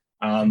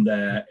 And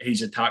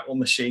he's a tackle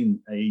machine.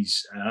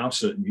 He's an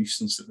absolute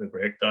nuisance at the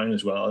breakdown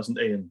as well, isn't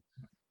he?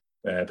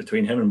 And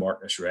between him and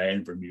Marcus Ray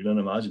and Vermeulen,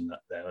 imagine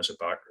that then as a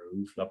back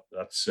row.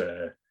 That's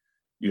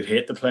you'd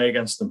hate to play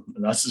against them,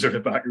 and that's the sort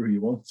of back row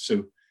you want.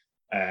 So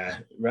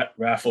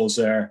Raffles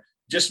there.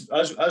 Just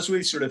as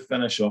we sort of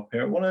finish up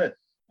here, I want to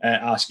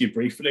ask you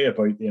briefly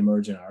about the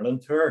Emerging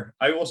Ireland tour.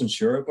 I wasn't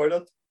sure about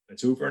it.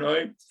 It's over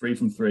now, 3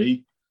 from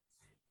 3.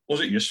 Was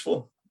it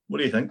useful? What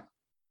do you think?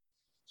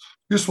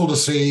 Useful to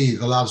see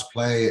the lads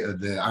play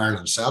the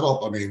Ireland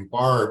setup. I mean,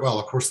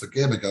 of course, the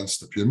game against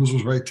the Pumas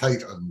was very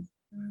tight,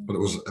 but it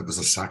was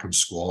a second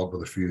squad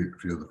with a few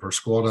of the first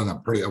squad, and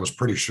I was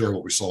pretty sure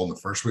what we saw in the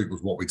first week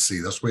was what we'd see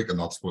this week, and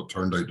that's what it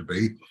turned out to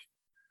be.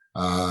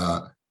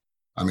 I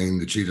mean,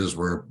 the Cheetahs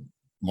were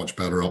much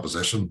better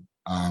opposition,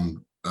 and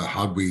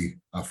had we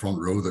a front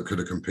row that could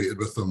have competed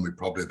with them, we'd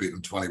probably have beaten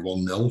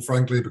 21-0,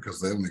 frankly,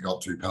 because they only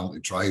got 2 penalty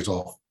tries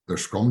off their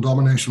scrum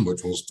domination,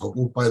 which was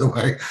total, by the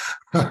way.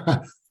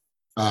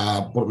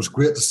 But it was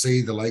great to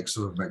see the likes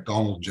of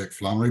McDonald and Jake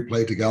Flannery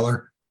play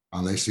together,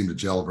 and they seemed to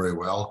gel very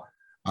well.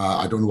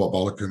 I don't know what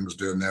Baloucoune was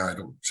doing there. I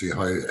don't see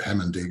how him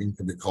and Deegan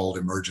can be called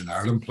Emerging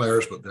Ireland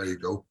players, but there you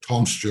go.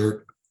 Tom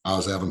Stewart,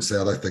 as Evan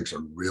said, I think is a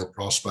real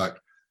prospect.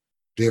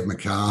 Dave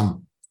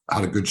McCann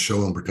had a good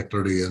show, and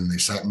particularly in the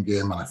second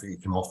game, and I think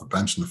he came off the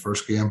bench in the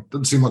first game.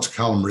 Didn't see much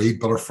Callum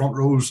Reid, but our front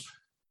rows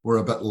were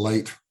a bit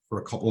light for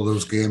a couple of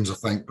those games, I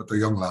think, but they're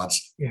young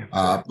lads. Yeah.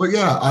 But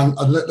yeah, and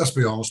let's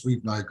be honest,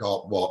 we've now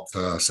got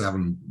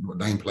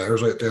 9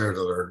 players out there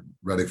that are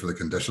ready for the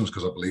conditions,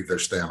 because I believe they're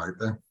staying out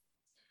there.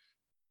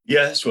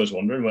 Yeah, that's what I was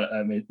wondering.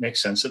 It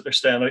makes sense that they're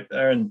staying out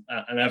there. And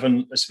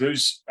Evan, I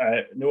suppose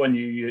no one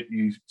knew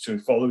you sort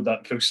of followed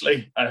that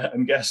closely,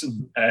 I'm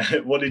guessing.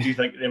 What did you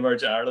think of the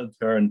Emerging Ireland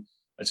tour? And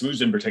I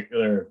suppose in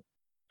particular,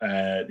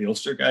 the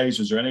Ulster guys,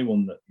 was there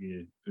anyone that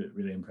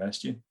really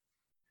impressed you?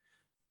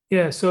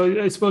 Yeah,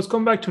 so I suppose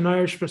coming back to an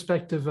Irish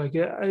perspective, like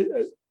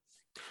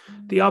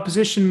the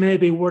opposition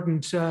maybe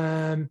weren't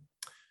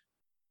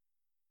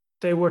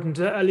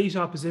elite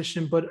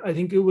opposition, but I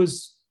think it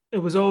was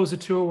always a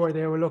tour where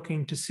they were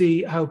looking to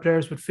see how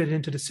players would fit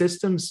into the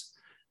systems,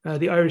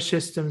 the Irish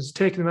systems,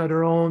 taking them out of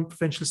their own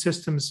provincial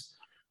systems,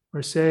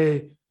 where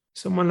say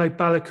someone like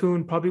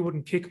Baloucoune probably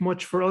wouldn't kick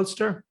much for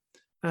Ulster.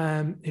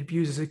 He'd be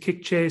used as a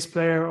kick chase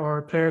player or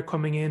a player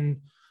coming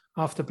in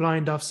off the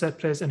blind offset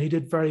plays, and he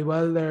did very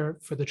well there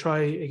for the try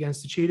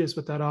against the Cheetahs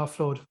with that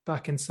offload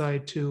back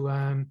inside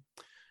to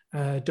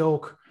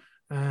Doak,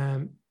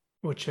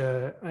 which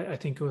I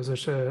think it was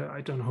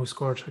I don't know who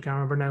scored, I can't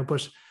remember now,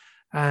 but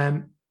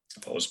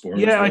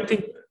yeah, I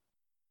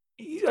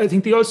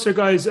think the Ulster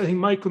guys, I think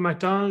Michael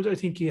McDonald, I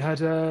think he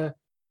had a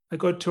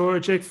good tour.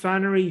 Jake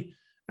Flannery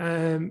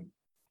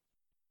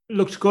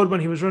looked good when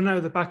he was running out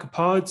of the back of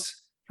pods.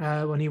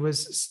 When he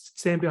was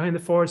staying behind the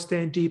forward,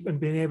 staying deep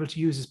and being able to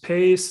use his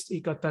pace. He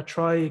got that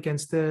try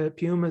against the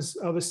Pumas,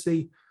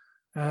 obviously.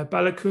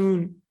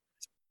 Baloucoune,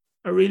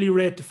 I really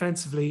rate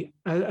defensively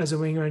as a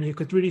winger, and you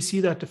could really see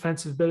that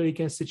defensive ability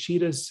against the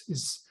Cheetahs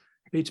is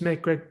to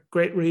make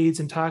great reads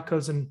and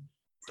tackles. And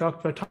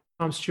talked about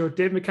Tom Stewart.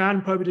 Dave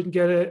McCann probably didn't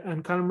get it,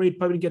 and Callum Reid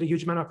probably didn't get a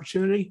huge amount of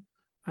opportunity.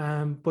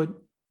 But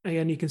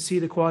again, you can see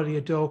the quality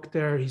of Doak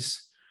there.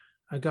 He's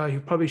a guy who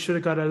probably should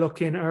have got a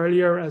look in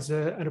earlier as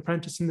an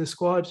apprentice in the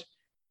squad.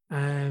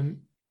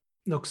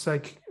 Looks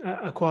like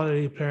a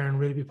quality player and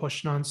really be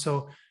pushing on.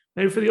 So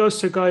maybe for the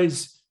Ulster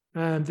guys,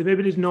 they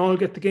maybe didn't all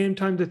get the game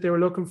time that they were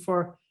looking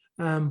for.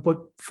 But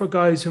for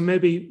guys who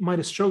maybe might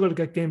have struggled to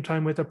get game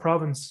time with their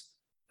province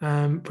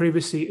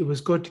previously, it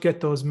was good to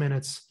get those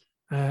minutes,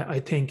 I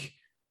think,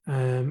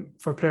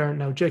 for a player.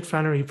 Now, Jake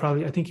Flannery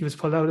I think he was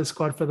pulled out of the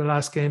squad for the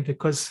last game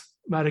because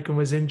Madigan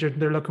was injured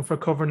and they're looking for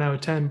cover now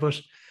at 10.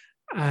 But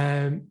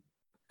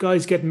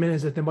guys getting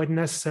minutes that they mightn't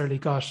necessarily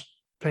got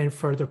playing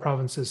for their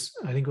provinces,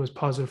 I think it was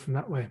positive from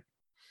that way.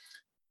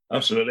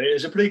 Absolutely.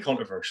 It's a pretty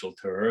controversial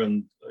tour,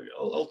 and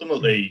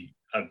ultimately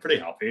I'm pretty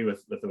happy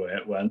with the way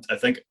it went. I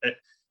think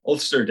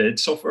Ulster did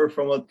suffer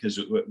from it because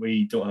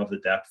we don't have the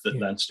depth that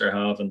Leinster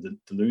have, and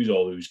to lose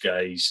all those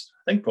guys,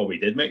 I think probably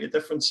did make a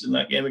difference in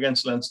that game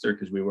against Leinster,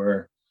 because we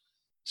were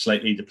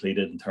slightly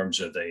depleted in terms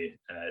of the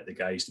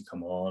guys to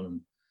come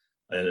on,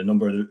 and a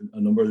number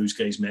of those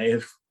guys may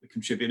have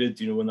contributed,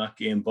 in that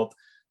game. But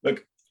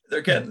look,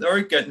 they're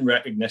getting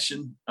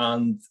recognition,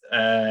 and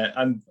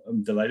I'm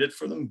delighted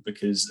for them,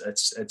 because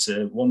it's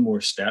a one more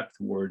step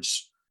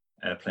towards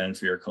playing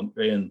for your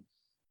country. And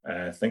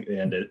I think at the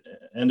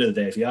end of the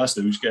day, if you ask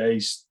those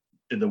guys,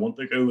 did they want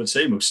to go? I'd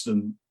say most of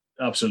them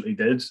absolutely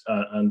did,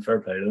 and fair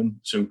play to them.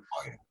 So,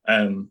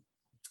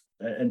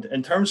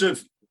 in terms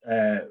of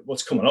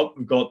what's coming up,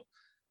 we've got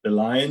the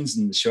Lions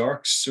and the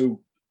Sharks.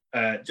 So,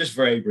 just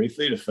very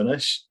briefly to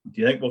finish, do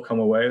you think we'll come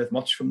away with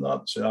much from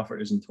that? South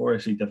Africa is a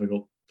notoriously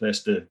difficult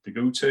place to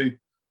go to,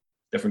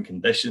 different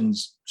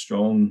conditions,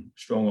 strong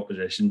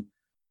opposition.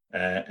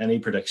 Any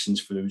predictions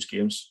for those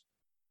games?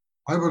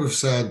 I would have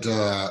said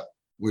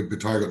we'd be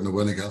targeting the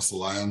win against the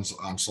Lions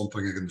and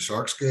something against the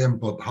Sharks game,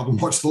 but having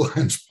watched the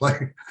Lions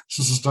play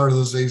since the start of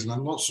the season,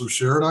 I'm not so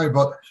sure now.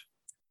 But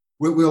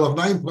we'll have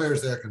 9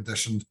 players there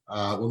conditioned.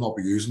 We'll not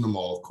be using them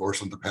all, of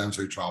course, and depends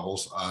who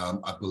travels.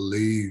 I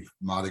believe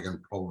Madigan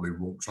probably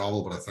won't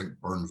travel, but I think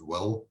Burns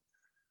will.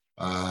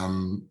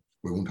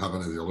 We won't have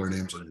any of the other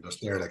names on the list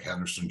there, like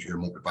Henderson here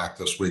won't be back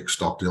this week.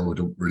 Stockdale, we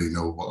don't really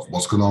know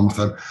what's going on with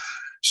him.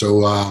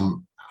 So,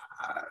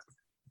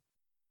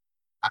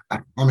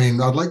 I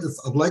mean, I'd like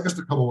us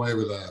to come away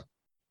with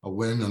a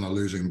win and a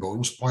losing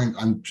bonus point.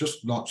 I'm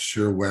just not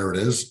sure where it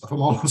is, if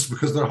I'm honest,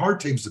 because they're hard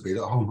teams to beat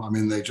at home. I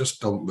mean, they just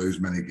don't lose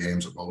many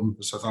games at home,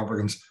 the South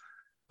Africans.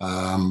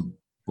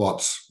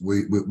 But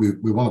we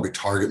want to be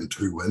targeting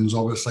 2 wins,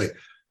 obviously.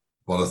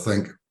 But I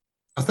think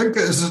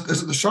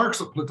is it the Sharks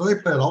that play? Do they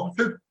play at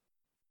altitude?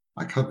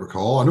 I can't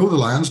recall. I know the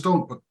Lions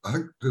don't, but I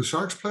think do the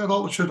Sharks play at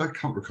altitude? I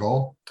can't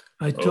recall.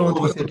 I don't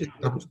think they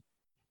do.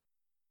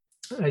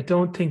 I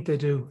don't think they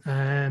do.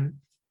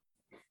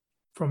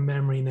 From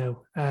memory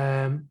now.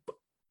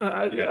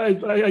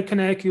 I can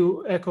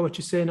echo what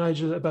you say,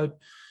 Nigel, about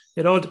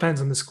it all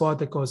depends on the squad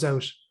that goes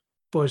out.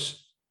 But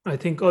I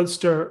think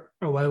Ulster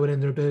are well within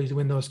their ability to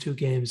win those 2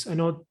 games. I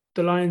know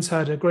the Lions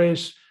had a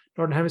great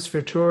Northern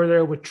Hemisphere tour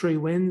there with 3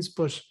 wins,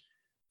 but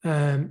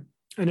an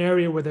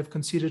area where they've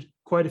conceded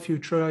quite a few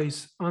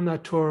tries on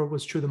that tour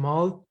was through the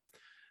maul.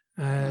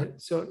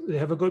 So they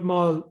have a good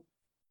maul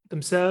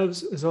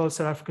themselves, as all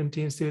South African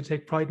teams do,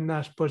 take pride in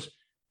that. But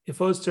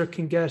if Ulster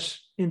can get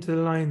into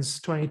the Lions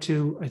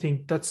 22, I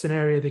think that's an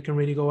area they can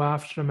really go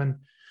after them. And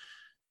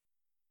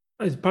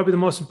it's probably the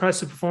most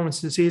impressive performance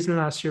of the season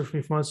last year for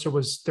me from Ulster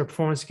was their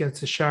performance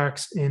against the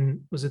Sharks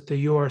was it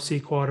the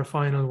URC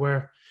quarter-final,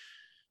 where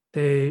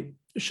they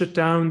shut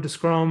down the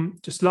scrum,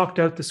 just locked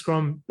out the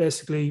scrum,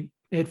 basically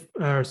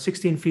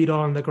 16 feet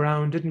on the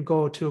ground, didn't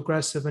go too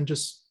aggressive and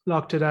just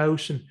locked it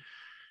out, and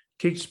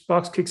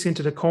box kicks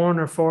into the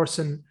corner,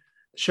 forcing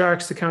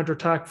Sharks to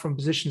counter-attack from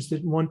positions they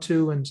didn't want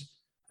to, and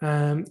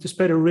just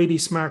played a really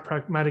smart,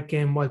 pragmatic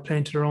game while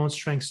playing to their own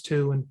strengths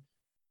too. And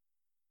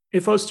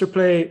if Ulster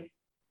play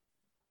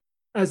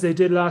as they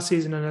did last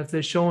season, and if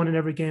they've shown in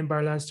every game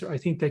bar Leinster, I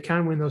think they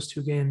can win those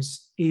 2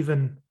 games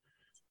even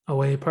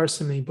away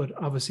personally. But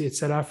obviously it's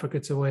South Africa,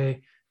 it's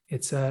away.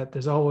 It's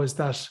there's always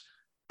that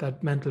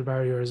mental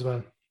barrier as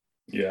well.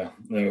 Yeah,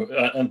 no,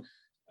 and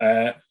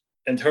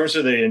in terms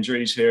of the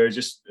injuries here,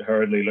 just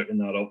hurriedly looking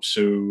that up.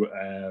 So,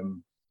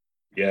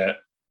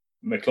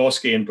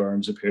 McCloskey and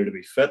Burns appear to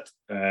be fit.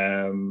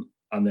 And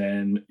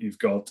then you've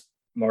got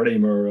Marty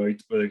Moore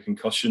out with a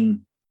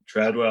concussion.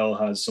 Treadwell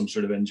has some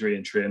sort of injury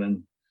in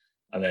training.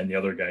 And then the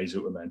other guys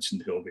that we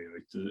mentioned, he'll be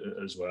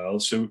out as well.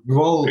 So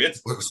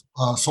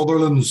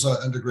Sutherland's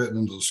integrating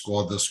into the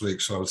squad this week,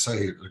 so I would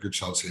say there's a good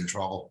chance he'll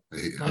travel.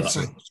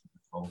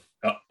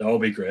 That'll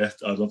be great.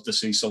 I'd love to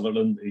see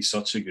Sutherland. He's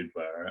such a good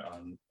player,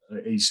 and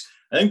I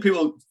think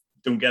people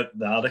don't get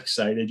that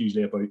excited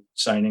usually about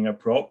signing a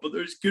prop, but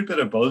there's a good bit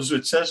of buzz,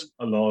 which says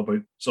a lot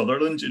about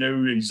Sutherland.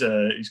 He's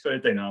got a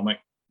dynamic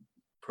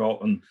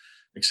prop, and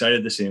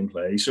excited to see him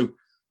play. So,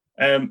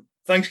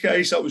 thanks,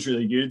 guys. That was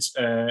really good.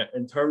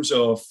 In terms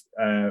of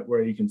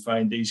where you can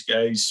find these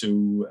guys,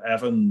 so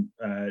Evan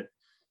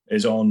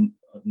is on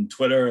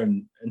Twitter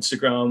and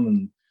Instagram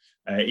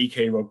and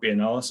EK Rugby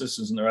Analysis,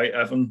 isn't it right,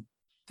 Evan?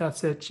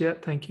 That's it. Yeah,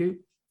 thank you.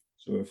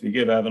 So if you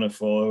give Evan a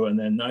follow, and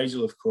then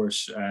Nigel, of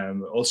course,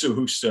 also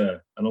hosts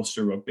an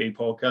Ulster Rugby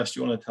podcast.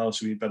 Do you want to tell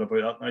us a wee bit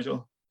about that,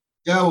 Nigel?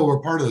 Yeah, well,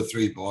 we're part of the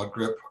Three Bod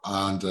Group,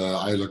 and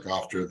I look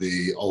after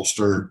the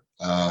Ulster,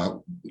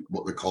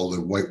 what we call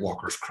the White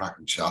Walkers Crack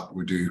and Chat.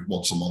 We do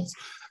once a month,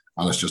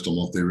 and it's just a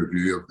monthly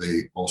review of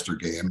the Ulster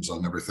games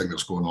and everything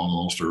that's going on in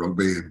Ulster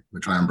Rugby. And we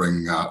try and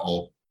bring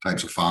all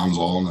types of fans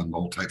on and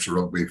all types of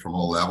rugby from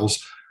all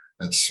levels.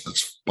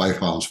 It's by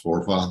fans,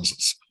 for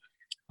fans.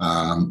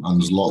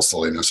 And there's a lot of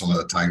silliness on it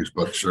at times,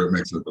 but sure, it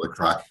makes it a bit of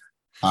crack.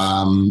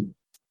 And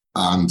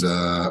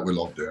we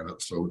love doing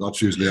it. So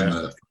that's usually in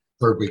the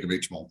third week of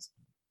each month.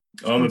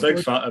 I'm a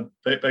big fan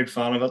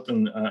of it,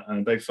 and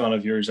a big fan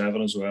of yours,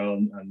 Evan, as well.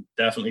 And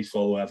definitely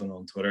follow Evan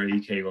on Twitter,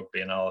 EK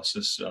Rugby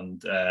Analysis.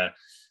 And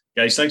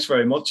guys, thanks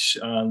very much,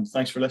 and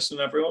thanks for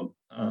listening, everyone.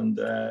 And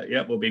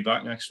we'll be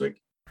back next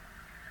week.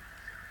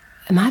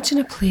 Imagine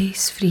a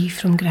place free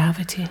from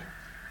gravity.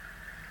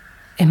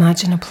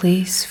 Imagine a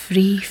place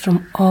free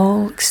from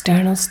all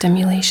external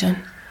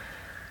stimulation,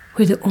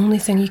 where the only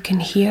thing you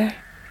can hear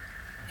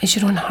is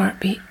your own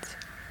heartbeat.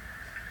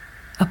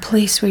 A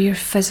place where your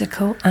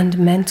physical and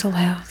mental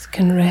health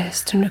can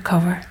rest and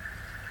recover,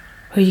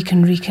 where you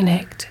can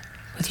reconnect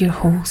with your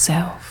whole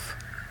self.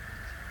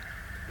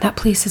 That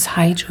place is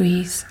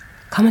Hydro-Ease.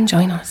 Come and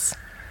join us.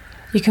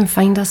 You can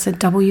find us at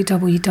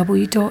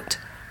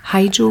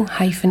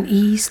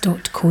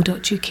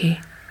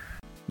www.hydro-ease.co.uk.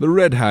 The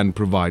Red Hand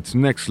provides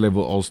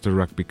next-level Ulster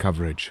rugby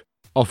coverage,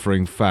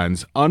 offering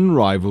fans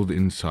unrivaled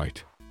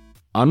insight,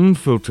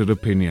 unfiltered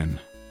opinion,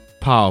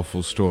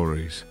 powerful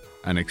stories,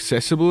 and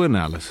accessible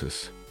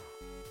analysis.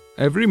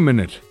 Every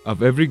minute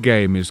of every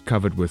game is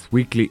covered with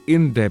weekly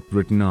in-depth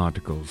written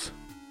articles,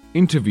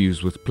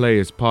 interviews with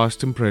players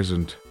past and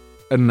present,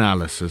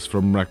 analysis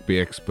from rugby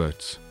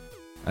experts,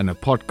 and a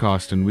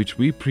podcast in which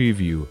we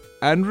preview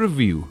and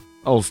review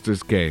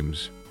Ulster's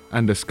games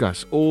and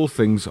discuss all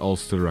things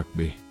Ulster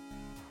rugby.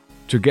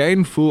 To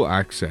gain full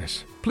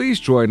access, please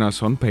join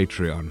us on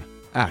Patreon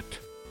at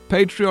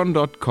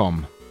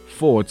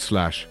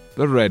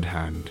patreon.com/The Red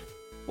Hand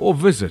or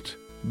visit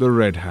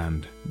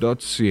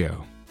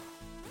theredhand.co.